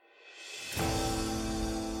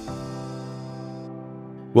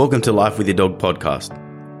Welcome to Life with Your Dog podcast.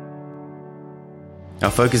 Our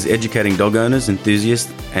focus is educating dog owners, enthusiasts,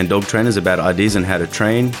 and dog trainers about ideas on how to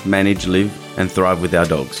train, manage, live, and thrive with our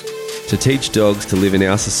dogs. To teach dogs to live in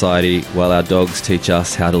our society while our dogs teach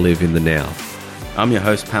us how to live in the now. I'm your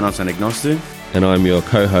host, Panos Anagnostou. And I'm your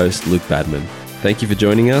co-host, Luke Badman. Thank you for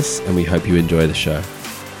joining us, and we hope you enjoy the show.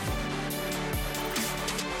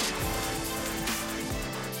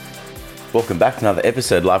 Welcome back to another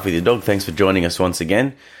episode, Life with Your Dog. Thanks for joining us once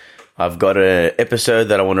again. I've got an episode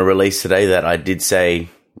that I want to release today that I did say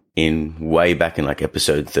way back in like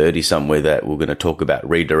episode 30 somewhere that we're going to talk about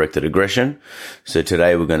redirected aggression. So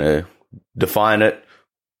today we're going to define it,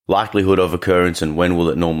 likelihood of occurrence and when will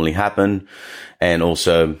it normally happen, and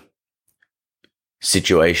also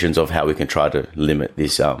situations of how we can try to limit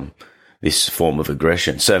this form of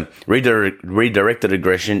aggression. So redirected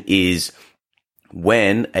aggression is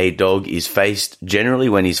when a dog is generally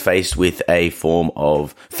when he's faced with a form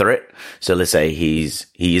of threat. So let's say he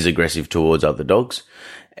is aggressive towards other dogs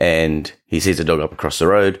and he sees a dog up across the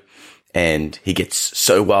road and he gets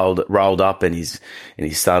so riled up and he's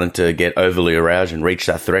starting to get overly aroused and reach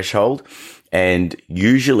that threshold. And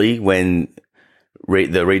usually when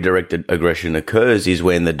the redirected aggression occurs is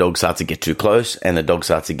when the dog starts to get too close and the dog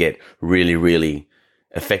starts to get really, really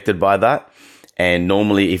affected by that. And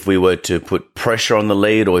normally if we were to put pressure on the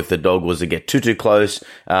lead, or if the dog was to get too close,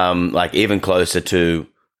 like even closer to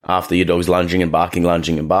after your dog's lunging and barking,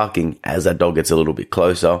 as that dog gets a little bit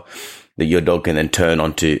closer, that your dog can then turn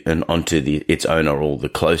onto its owner or the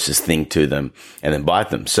closest thing to them and then bite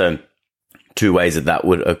them. So two ways that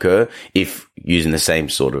would occur if using the same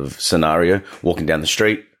sort of scenario, walking down the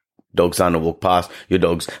street, dog's starting to walk past, your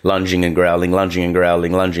dog's lunging and growling, lunging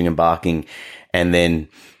and barking, and then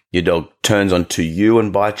your dog turns onto you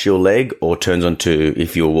and bites your leg, or turns onto,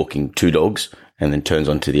 if you're walking two dogs, and then turns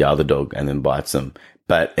onto the other dog and then bites them.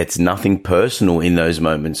 But it's nothing personal in those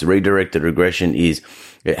moments. Redirected aggression is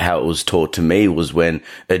how it was taught to me, was when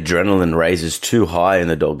adrenaline raises too high in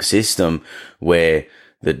the dog system, where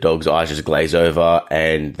the dog's eyes just glaze over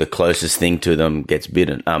and the closest thing to them gets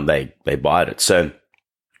bitten. They bite it. So,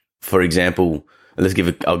 for example,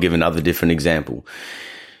 I'll give another different example.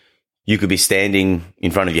 You could be standing in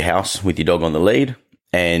front of your house with your dog on the lead,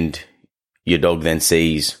 and your dog then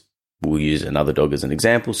sees, we'll use another dog as an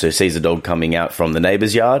example, so sees a dog coming out from the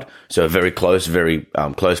neighbor's yard, so a very close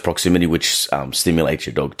proximity, which stimulates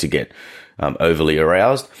your dog to get overly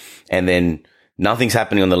aroused, and then nothing's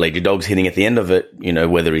happening on the lead. Your dog's hitting at the end of it,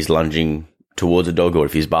 whether he's lunging towards a dog or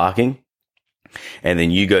if he's barking, and then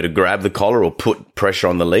you go to grab the collar or put pressure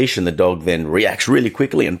on the leash, and the dog then reacts really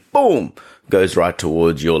quickly and boom, goes right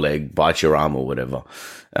towards your leg, bites your arm or whatever.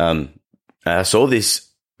 I saw this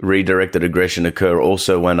redirected aggression occur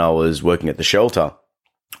also when I was working at the shelter.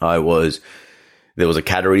 There was a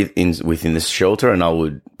cattery within this shelter,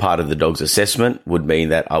 and part of the dog's assessment would mean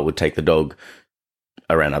that I would take the dog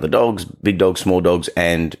around other dogs, big dogs, small dogs,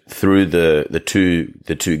 and through the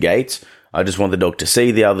two gates. I just want the dog to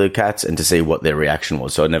see the other cats and to see what their reaction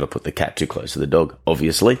was. So I never put the cat too close to the dog,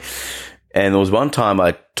 obviously. And there was one time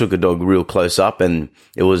I took a dog real close up, and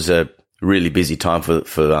it was a really busy time for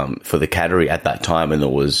the cattery at that time, and there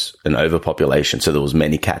was an overpopulation, so there was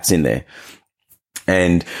many cats in there.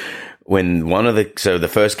 And when the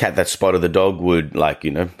first cat that spotted the dog would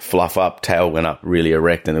fluff up, tail went up really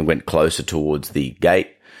erect, and then went closer towards the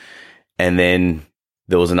gate. And then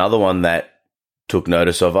there was another one that took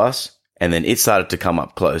notice of us, and then it started to come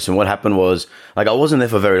up close. And what happened was, I wasn't there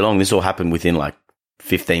for very long. This all happened within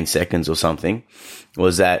 15 seconds or something,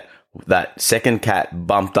 was that second cat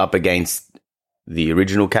bumped up against the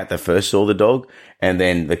original cat that first saw the dog, and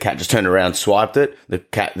then the cat just turned around, swiped it. The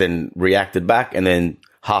cat then reacted back, and then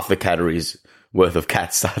half the cattery's worth of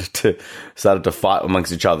cats started to fight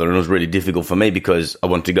amongst each other. And it was really difficult for me because I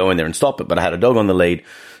wanted to go in there and stop it, but I had a dog on the lead.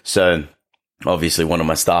 So obviously one of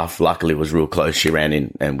my staff luckily was real close. She ran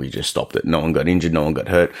in and we just stopped it. No one got injured, no one got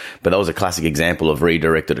hurt. But that was a classic example of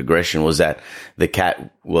redirected aggression, was that the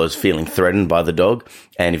cat was feeling threatened by the dog.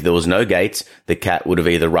 And if there was no gates, the cat would have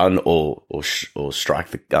either run or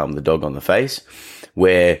strike the dog on the face,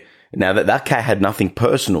 where now that cat had nothing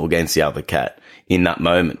personal against the other cat in that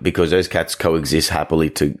moment, because those cats coexist happily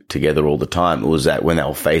together all the time. It was that when they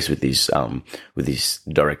were faced with this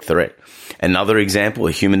direct threat. Another example,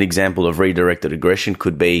 a human example of redirected aggression,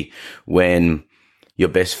 could be when your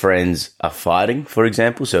best friends are fighting, for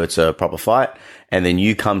example. So it's a proper fight, and then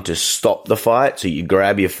you come to stop the fight. So you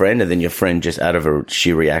grab your friend, and then your friend, just out of a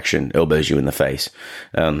sheer reaction, elbows you in the face.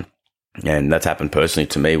 And that's happened personally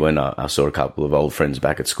to me when I saw a couple of old friends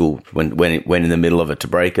back at school when in the middle of it to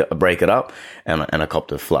break it up, and I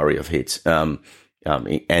copped a flurry of hits.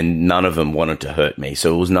 And none of them wanted to hurt me.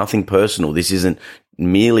 So it was nothing personal. This isn't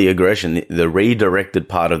merely aggression. The redirected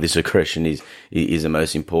part of this aggression is the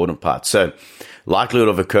most important part. So likelihood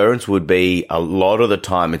of occurrence would be a lot of the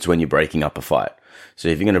time it's when you're breaking up a fight. So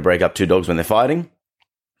if you're going to break up two dogs when they're fighting,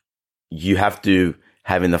 you have to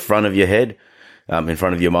have in the front of your head, in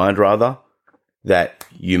front of your mind rather, that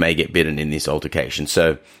you may get bitten in this altercation.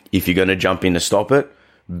 So if you're going to jump in to stop it,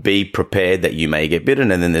 be prepared that you may get bitten,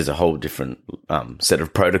 and then there's a whole different set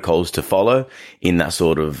of protocols to follow in that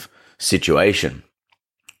sort of situation.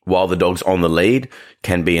 While the dog's on the lead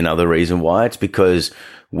can be another reason why. It's because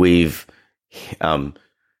we've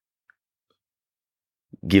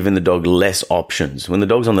given the dog less options. When the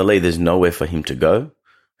dog's on the lead, there's nowhere for him to go.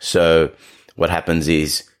 So what happens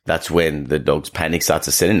is that's when the dog's panic starts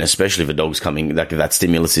to set in, especially if the dog's coming, like if that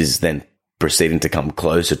stimulus is then proceeding to come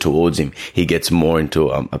closer towards him, he gets more into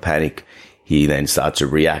a panic. He then starts to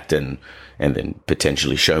react and then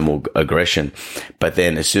potentially show more aggression. But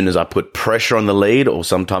then as soon as I put pressure on the lead, or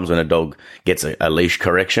sometimes when a dog gets a leash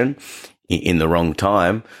correction in the wrong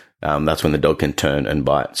time, that's when the dog can turn and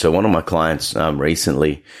bite. So one of my clients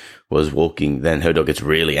recently was walking, then her dog gets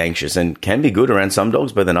really anxious and can be good around some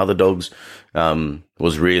dogs, but then other dogs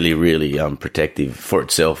was really, really protective for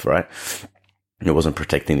itself, right? It wasn't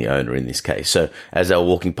protecting the owner in this case. So as they were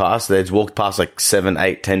walking past, they'd walked past like 7,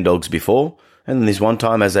 8, 10 dogs before. And then this one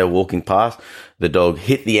time as they were walking past, the dog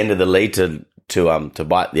hit the end of the lead to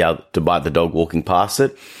bite the dog walking past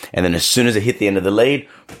it. And then as soon as it hit the end of the lead,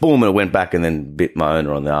 boom, it went back and then bit my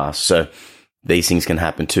owner on the ass. So these things can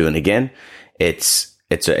happen too. And again, it's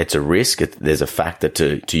a risk. There's a factor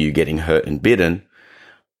to you getting hurt and bitten.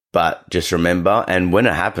 But just remember, and when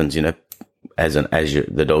it happens, you know,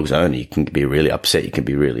 the dog's owner, you can be really upset. You can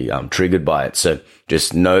be really triggered by it. So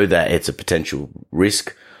just know that it's a potential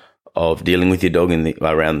risk of dealing with your dog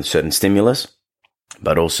around certain stimulus.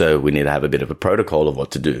 But also we need to have a bit of a protocol of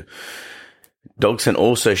what to do. Dogs can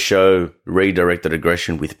also show redirected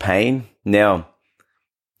aggression with pain. Now,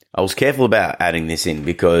 I was careful about adding this in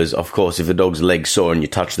because, of course, if the dog's leg's sore and you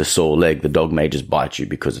touch the sore leg, the dog may just bite you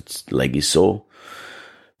because its leg is sore.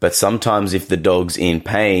 But sometimes if the dog's in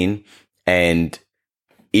pain and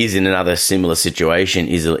is in another similar situation,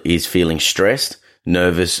 is feeling stressed,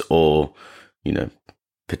 nervous, or, you know,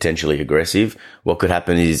 potentially aggressive, what could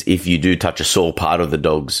happen is if you do touch a sore part of the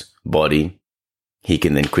dog's body, he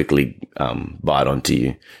can then quickly bite onto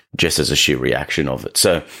you just as a sheer reaction of it.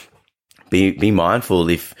 So be mindful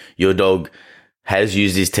if your dog has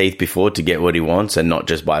used his teeth before to get what he wants, and not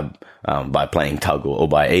just by playing tug or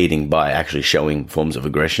by eating, by actually showing forms of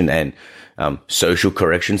aggression and social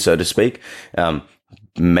correction, so to speak.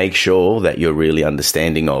 Make sure that you're really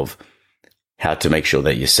understanding of how to make sure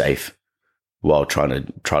that you're safe while trying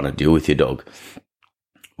to deal with your dog.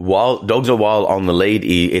 While on the lead,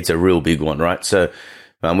 it's a real big one, right? So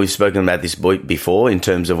we've spoken about this before in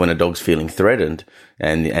terms of when a dog's feeling threatened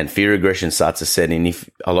and fear aggression starts to set in. If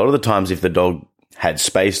a lot of the times, if the dog had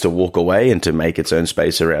space to walk away and to make its own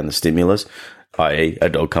space around the stimulus, i.e. a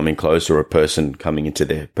dog coming close or a person coming into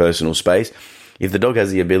their personal space, if the dog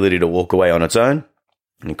has the ability to walk away on its own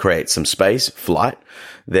and create some space, flight,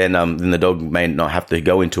 then the dog may not have to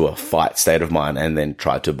go into a fight state of mind and then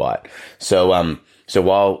try to bite. So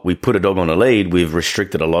while we put a dog on a lead, we've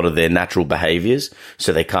restricted a lot of their natural behaviors,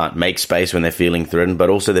 so they can't make space when they're feeling threatened, but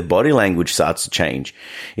also their body language starts to change.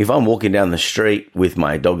 If I'm walking down the street with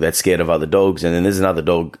my dog that's scared of other dogs, and then there's another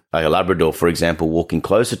dog, like a Labrador, for example, walking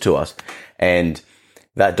closer to us, and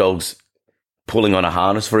that dog's pulling on a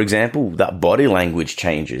harness, for example, that body language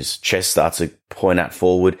changes. Chest starts to point out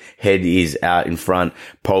forward. Head is out in front,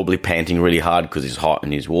 probably panting really hard because he's hot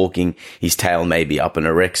and he's walking. His tail may be up and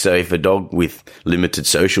erect. So if a dog with limited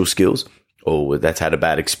social skills or that's had a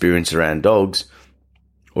bad experience around dogs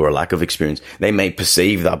or a lack of experience, they may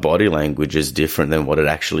perceive that body language as different than what it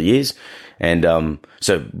actually is. And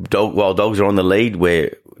while dogs are on the lead,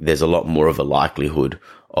 where there's a lot more of a likelihood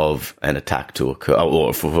of an attack to occur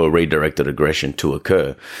or for redirected aggression to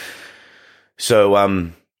occur.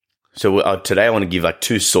 So today I want to give like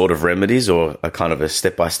two sort of remedies, or a kind of a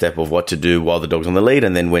step-by-step of what to do while the dog's on the lead,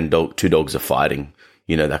 and then when two dogs are fighting.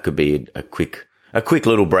 You know, that could be a quick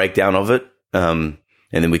little breakdown of it. And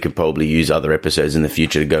then we can probably use other episodes in the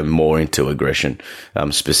future to go more into aggression,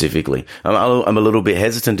 specifically. I'm a little bit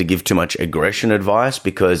hesitant to give too much aggression advice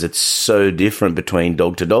because it's so different between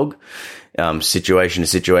dog to dog. Situation to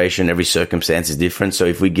situation, every circumstance is different. So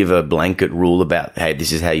if we give a blanket rule about, hey,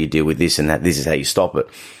 this is how you deal with this and that, this is how you stop it,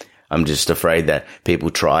 I'm just afraid that people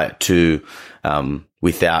try it too,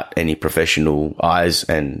 without any professional eyes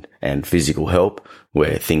and physical help,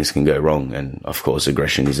 where things can go wrong. And of course,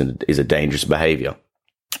 aggression is a dangerous behavior.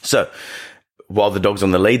 So while the dog's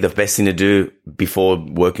on the lead, the best thing to do before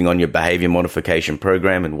working on your behavior modification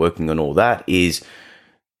program and working on all that is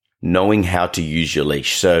knowing how to use your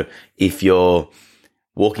leash. So if you're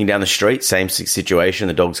walking down the street, same situation,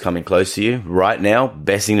 the dog's coming close to you. Right now,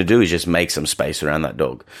 best thing to do is just make some space around that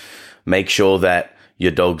dog. Make sure that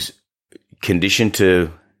your dog's conditioned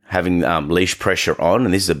to having leash pressure on,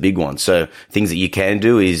 and this is a big one. So things that you can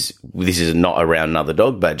do is, this is not around another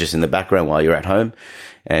dog, but just in the background while you're at home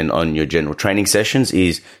and on your general training sessions,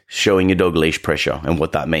 is showing your dog leash pressure and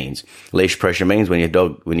what that means. Leash pressure means when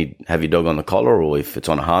you have your dog on the collar, or if it's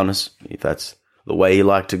on a harness, if that's the way you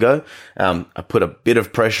like to go, I put a bit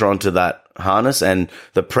of pressure onto that harness, and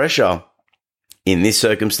the pressure in this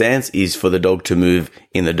circumstance is for the dog to move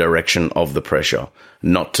in the direction of the pressure,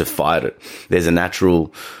 not to fight it. There's a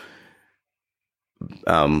natural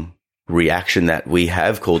reaction that we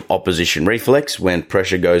have called opposition reflex. When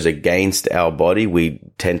pressure goes against our body, we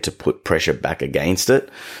tend to put pressure back against it.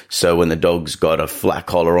 So when the dog's got a flat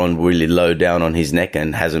collar on, really low down on his neck,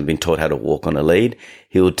 and hasn't been taught how to walk on a lead,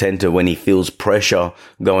 he'll tend to, when he feels pressure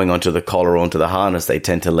going onto the collar, onto the harness, they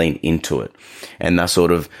tend to lean into it. And that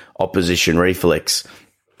sort of opposition reflex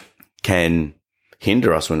can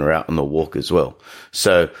hinder us when we're out on the walk as well.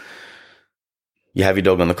 So you have your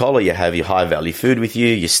dog on the collar, you have your high value food with you,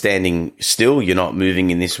 you're standing still, you're not moving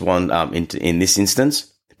in this one, in this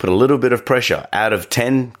instance. Put a little bit of pressure. Out of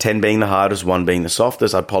 10, 10 being the hardest, 1 being the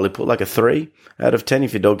softest, I'd probably put like a 3 out of 10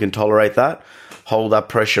 if your dog can tolerate that. Hold that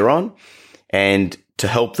pressure on, and to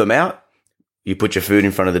help them out, you put your food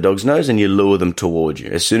in front of the dog's nose and you lure them towards you.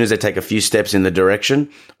 As soon as they take a few steps in the direction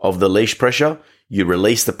of the leash pressure, you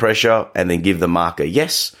release the pressure and then give the marker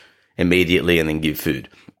yes immediately, and then give food.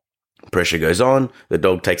 Pressure goes on, the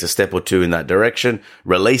dog takes a step or two in that direction,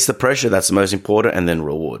 release the pressure, that's the most important, and then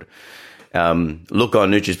reward. Look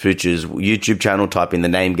on Nooch's Pooch's YouTube channel, type in the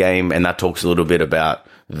name game, and that talks a little bit about,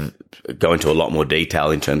 go into a lot more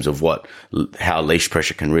detail in terms of how leash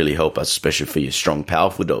pressure can really help us, especially for your strong,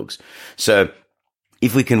 powerful dogs. So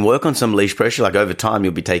if we can work on some leash pressure, like over time,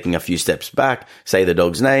 you'll be taking a few steps back, say the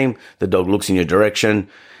dog's name, the dog looks in your direction,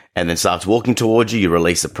 and then starts walking towards you, you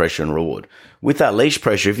release the pressure and reward. With that leash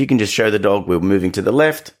pressure, if you can just show the dog we're moving to the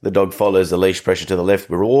left, the dog follows the leash pressure to the left,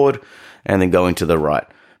 we reward, and then going to the right.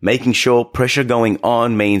 Making sure pressure going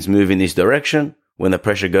on means move in this direction. When the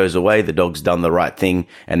pressure goes away, the dog's done the right thing,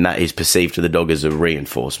 and that is perceived to the dog as a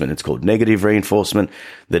reinforcement. It's called negative reinforcement.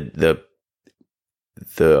 The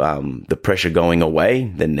pressure going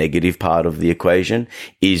away, the negative part of the equation,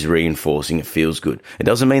 is reinforcing. It feels good. It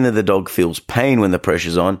doesn't mean that the dog feels pain when the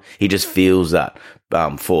pressure's on. He just feels that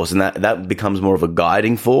force, and that becomes more of a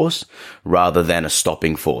guiding force rather than a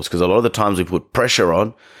stopping force. Because a lot of the times we put pressure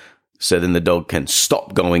on, so then the dog can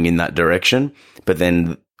stop going in that direction. But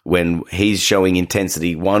then when he's showing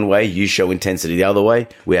intensity one way, you show intensity the other way,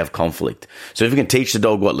 we have conflict. So if we can teach the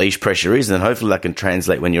dog what leash pressure is, then hopefully that can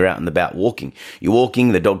translate when you're out and about walking. You're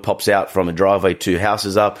walking, the dog pops out from a driveway 2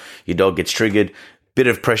 houses up, your dog gets triggered, bit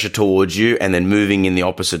of pressure towards you, and then moving in the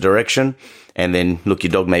opposite direction. And then, look,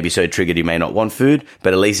 your dog may be so triggered he may not want food,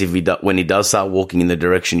 but at least when he does start walking in the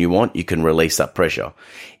direction you want, you can release that pressure.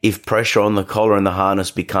 If pressure on the collar and the harness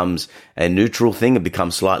becomes a neutral thing, it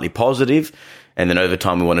becomes slightly positive, and then over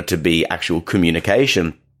time we want it to be actual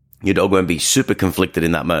communication, your dog won't be super conflicted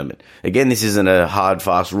in that moment. Again, this isn't a hard,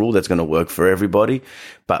 fast rule that's going to work for everybody,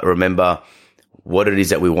 but remember what it is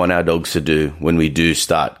that we want our dogs to do when we do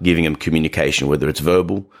start giving them communication, whether it's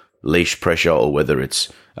verbal, leash pressure, or whether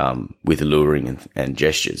it's with luring and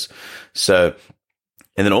gestures. So,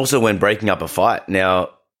 and then also when breaking up a fight. Now,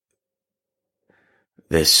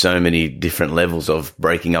 there's so many different levels of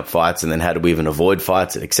breaking up fights, and then how do we even avoid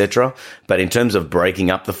fights, etc. But in terms of breaking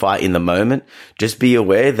up the fight in the moment, just be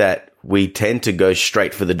aware that we tend to go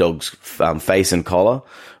straight for the dog's face and collar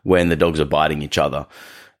when the dogs are biting each other.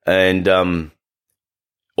 And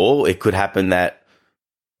or it could happen that,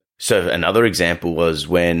 so another example was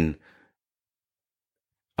when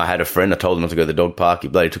I had a friend, I told him not to go to the dog park. He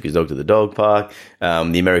bloody took his dog to the dog park.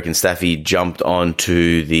 The American Staffy jumped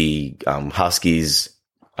onto the Husky's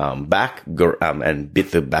back and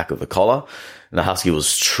bit the back of the collar. And the Husky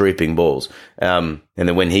was tripping balls. And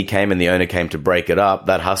then when he came and the owner came to break it up,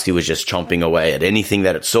 that Husky was just chomping away at anything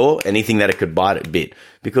that it saw, anything that it could bite, it bit.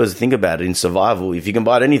 Because think about it, in survival, if you can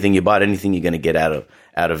bite anything, you're going to get out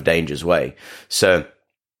of danger's way. So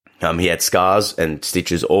he had scars and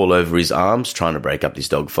stitches all over his arms trying to break up this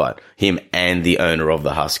dog fight, him and the owner of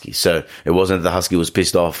the Husky. So it wasn't that the Husky was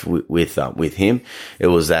pissed off with him. It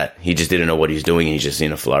was that he just didn't know what he was doing and he's just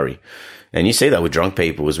in a flurry. And you see that with drunk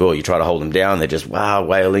people as well. You try to hold them down, they're just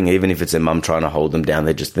wailing. Even if it's their mum trying to hold them down,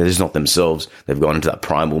 they're just not themselves. They've gone into that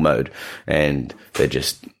primal mode, and they're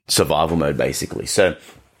just survival mode basically. So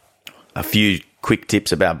a few quick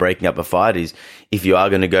tips about breaking up a fight is, if you are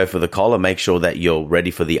going to go for the collar, make sure that you're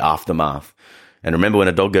ready for the aftermath. And remember, when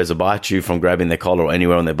a dog goes to bite you from grabbing their collar or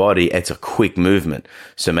anywhere on their body, it's a quick movement.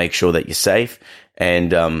 So make sure that you're safe.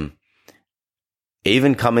 And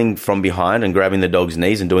even coming from behind and grabbing the dog's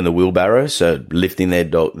knees and doing the wheelbarrow, so lifting the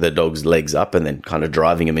dog's legs up and then kind of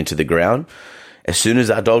driving him into the ground. As soon as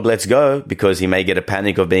that dog lets go, because he may get a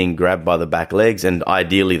panic of being grabbed by the back legs, and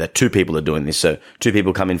ideally that two people are doing this. So two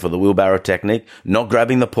people come in for the wheelbarrow technique, not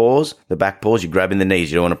grabbing the paws, the back paws, you're grabbing the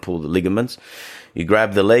knees. You don't want to pull the ligaments. You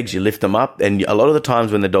grab the legs, you lift them up. And a lot of the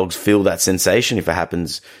times when the dogs feel that sensation, if it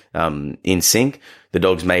happens in sync, the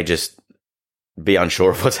dogs may just be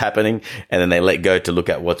unsure of what's happening, and then they let go to look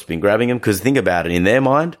at what's been grabbing them. Because think about it, in their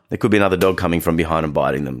mind, there could be another dog coming from behind and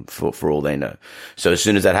biting them for all they know. So as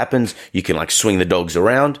soon as that happens, you can like swing the dogs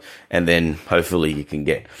around, and then hopefully you can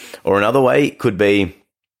get. Or another way could be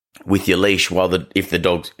with your leash, if the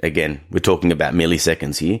dogs, again, we're talking about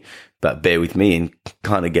milliseconds here, but bear with me and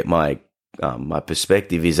kind of get my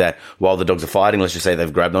perspective, is that while the dogs are fighting, let's just say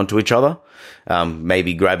they've grabbed onto each other,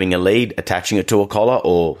 maybe grabbing a lead, attaching it to a collar,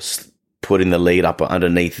 or putting the lead up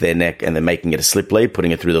underneath their neck and then making it a slip lead,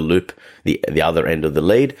 putting it through the loop, the other end of the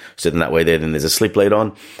lead. So then that way then there's a slip lead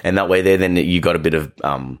on, and that way then you got a bit of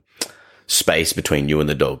space between you and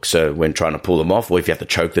the dog. So when trying to pull them off, or if you have to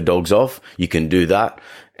choke the dogs off, you can do that.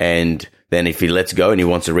 And then if he lets go and he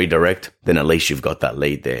wants to redirect, then at least you've got that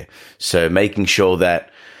lead there. So making sure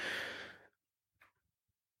that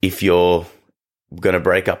if you're going to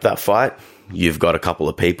break up that fight, you've got a couple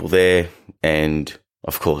of people there, and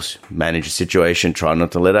of course, manage the situation, try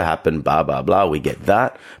not to let it happen, blah, blah, blah. We get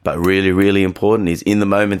that. But really, really important is in the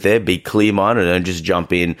moment there, be clear-minded, don't just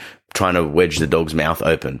jump in trying to wedge the dog's mouth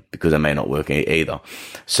open, because it may not work either.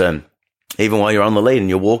 So even while you're on the lead and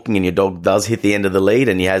you're walking and your dog does hit the end of the lead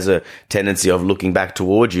and he has a tendency of looking back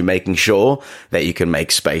towards you, making sure that you can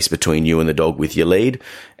make space between you and the dog with your lead,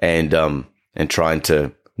 and trying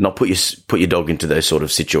to not put your dog into those sort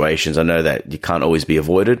of situations. I know that you can't always be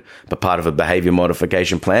avoided, but part of a behavior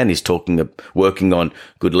modification plan is working on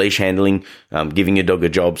good leash handling, giving your dog a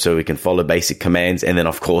job so he can follow basic commands, and then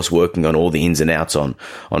of course working on all the ins and outs on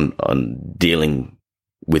dealing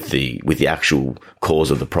with the actual cause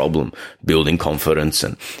of the problem, building confidence,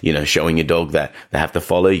 and showing your dog that they have to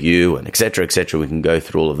follow you, and et cetera, et cetera. We can go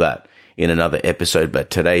through all of that in another episode, but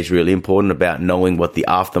today's really important about knowing what the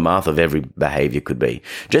aftermath of every behavior could be.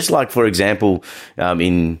 Just like, for example,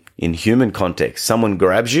 in human context, someone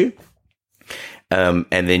grabs you, and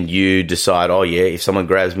then you decide, oh yeah, if someone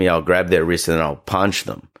grabs me, I'll grab their wrist and then I'll punch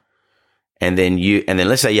them. And then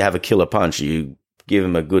let's say you have a killer punch, you give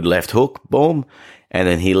him a good left hook, boom, and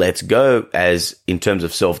then he lets go. As in terms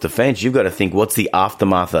of self-defense, you've got to think, what's the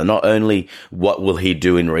aftermath? Not only what will he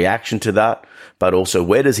do in reaction to that, but also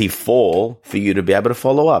where does he fall for you to be able to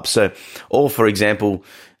follow up? So, or for example,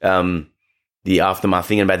 the aftermath,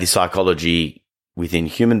 thinking about the psychology within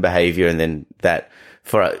human behavior, and then that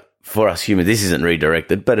for us humans, this isn't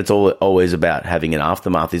redirected, but it's always about having an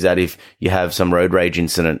aftermath, is that if you have some road rage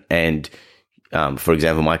incident and, for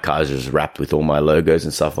example, my car is just wrapped with all my logos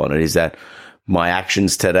and stuff on it, is that my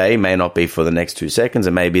actions today may not be for the next 2 seconds,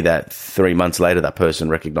 and maybe that 3 months later that person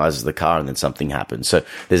recognizes the car and then something happens. So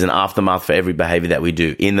there's an aftermath for every behavior that we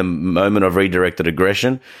do. In the moment of redirected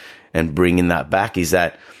aggression and bringing that back, is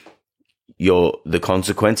that the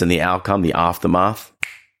consequence and the outcome, the aftermath,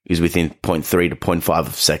 is within 0.3 to 0.5 of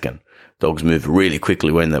a second. Dogs move really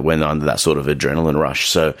quickly when they're under that sort of adrenaline rush.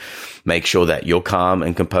 So make sure that you're calm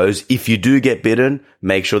and composed. If you do get bitten,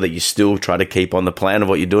 make sure that you still try to keep on the plan of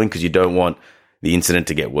what you're doing, because you don't want the incident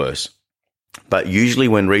to get worse. But usually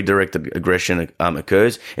when redirected aggression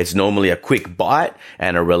occurs, it's normally a quick bite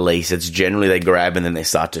and a release. It's generally they grab and then they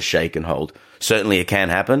start to shake and hold. Certainly it can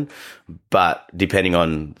happen, but depending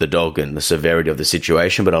on the dog and the severity of the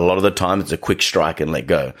situation, but a lot of the time it's a quick strike and let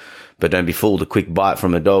go. But don't be fooled. A quick bite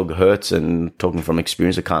from a dog hurts, and talking from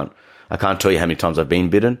experience, I can't tell you how many times I've been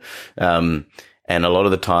bitten. And a lot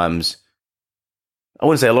of the times, I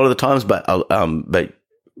wouldn't say a lot of the times, but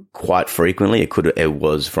quite frequently it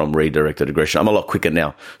was from redirected aggression. I'm a lot quicker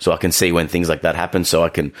now, so I can see when things like that happen, so I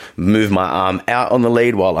can move my arm out on the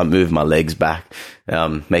lead while I move my legs back,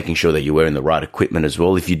 making sure that you're wearing the right equipment as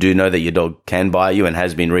well. If you do know that your dog can bite you and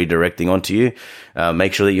has been redirecting onto you,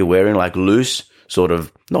 make sure that you're wearing like loose, sort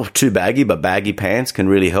of not too baggy, but baggy pants can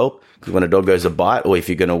really help, because when a dog goes to bite, or if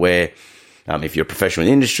you're going to wear, if you're a professional in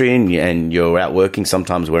the industry and you're out working,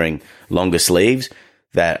 sometimes wearing longer sleeves,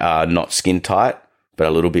 that are not skin tight, but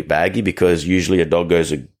a little bit baggy, because usually a dog goes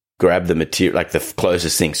to grab the material, like the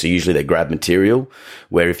closest thing. So usually they grab material,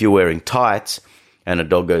 where if you're wearing tights and a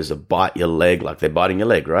dog goes to bite your leg, like they're biting your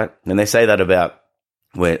leg, right? And they say that about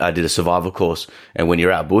when I did a survival course, and when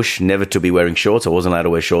you're out bush, never to be wearing shorts. I wasn't allowed to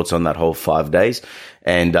wear shorts on that whole 5 days.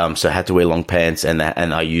 And, so I had to wear long pants, and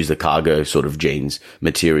I used the cargo sort of jeans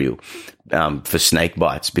material, for snake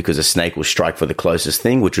bites, because a snake will strike for the closest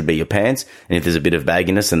thing, which would be your pants. And if there's a bit of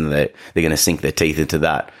bagginess, and they're going to sink their teeth into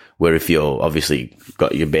that. Where if you're obviously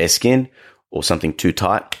got your bare skin or something too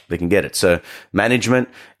tight, they can get it. So management,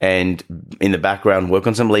 and in the background, work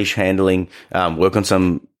on some leash handling, work on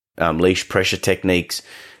some leash pressure techniques,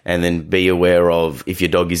 and then be aware of if your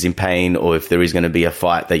dog is in pain, or if there is going to be a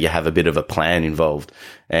fight, that you have a bit of a plan involved.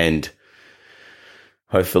 And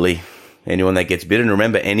hopefully anyone that gets bitten,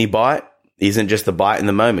 remember, any bite isn't just a bite in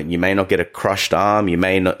the moment. You may not get a crushed arm. You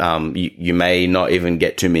may not, you may not even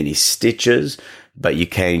get too many stitches, but you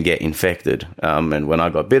can get infected. And when I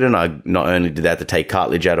got bitten, I not only did I have to take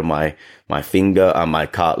cartilage out of my finger, my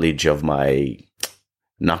cartilage of my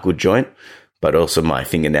knuckle joint, but also my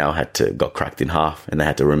fingernail got cracked in half, and they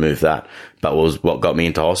had to remove that. But what got me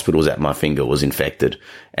into hospital was that my finger was infected,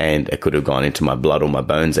 and it could have gone into my blood or my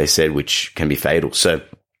bones, they said, which can be fatal. So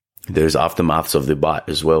there's aftermaths of the bite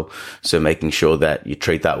as well. So making sure that you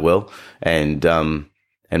treat that well, and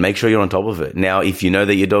make sure you're on top of it. Now, if you know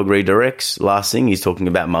that your dog redirects, last thing, he's talking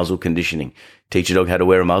about muzzle conditioning. Teach your dog how to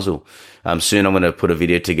wear a muzzle. Soon I'm going to put a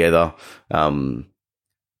video together,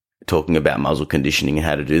 talking about muzzle conditioning and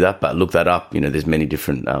how to do that, but look that up. There's many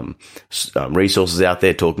different resources out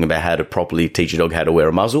there talking about how to properly teach your dog how to wear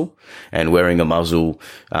a muzzle, and wearing a muzzle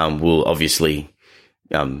will obviously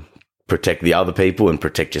protect the other people and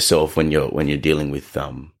protect yourself when you're dealing with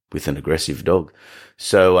an aggressive dog.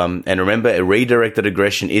 So and remember, a redirected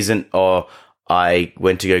aggression isn't, I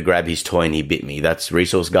went to go grab his toy and he bit me. That's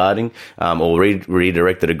resource guarding. Or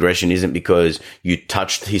redirected aggression isn't because you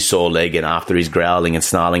touched his sore leg, and after he's growling and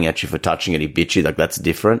snarling at you for touching it, he bit you. Like, that's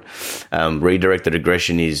different. Redirected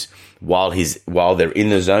aggression is while they're in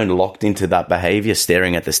the zone, locked into that behavior,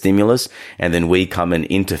 staring at the stimulus, and then we come and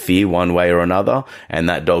interfere one way or another, and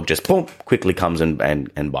that dog just boom, quickly comes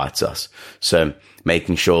and bites us. So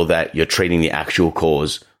making sure that you're treating the actual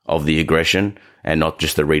cause of the aggression and not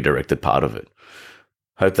just the redirected part of it.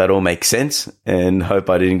 Hope that all makes sense, and hope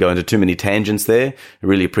I didn't go into too many tangents there. I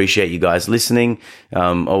really appreciate you guys listening.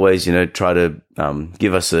 Always, try to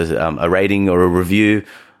give us a rating or a review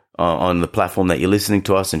on the platform that you're listening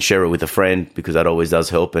to us, and share it with a friend, because that always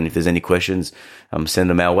does help. And if there's any questions,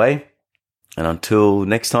 send them our way. And until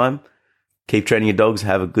next time, keep training your dogs.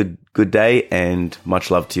 Have a good day, and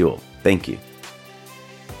much love to you all. Thank you.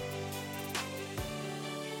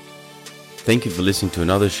 Thank you for listening to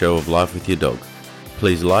another show of Life with Your Dog.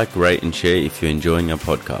 Please like, rate, and share if you're enjoying our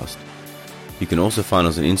podcast. You can also find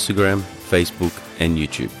us on Instagram, Facebook, and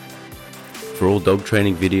YouTube. For all dog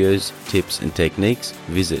training videos, tips, and techniques,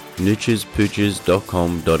 visit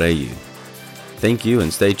noochespooches.com.au. Thank you,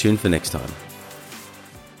 and stay tuned for next time.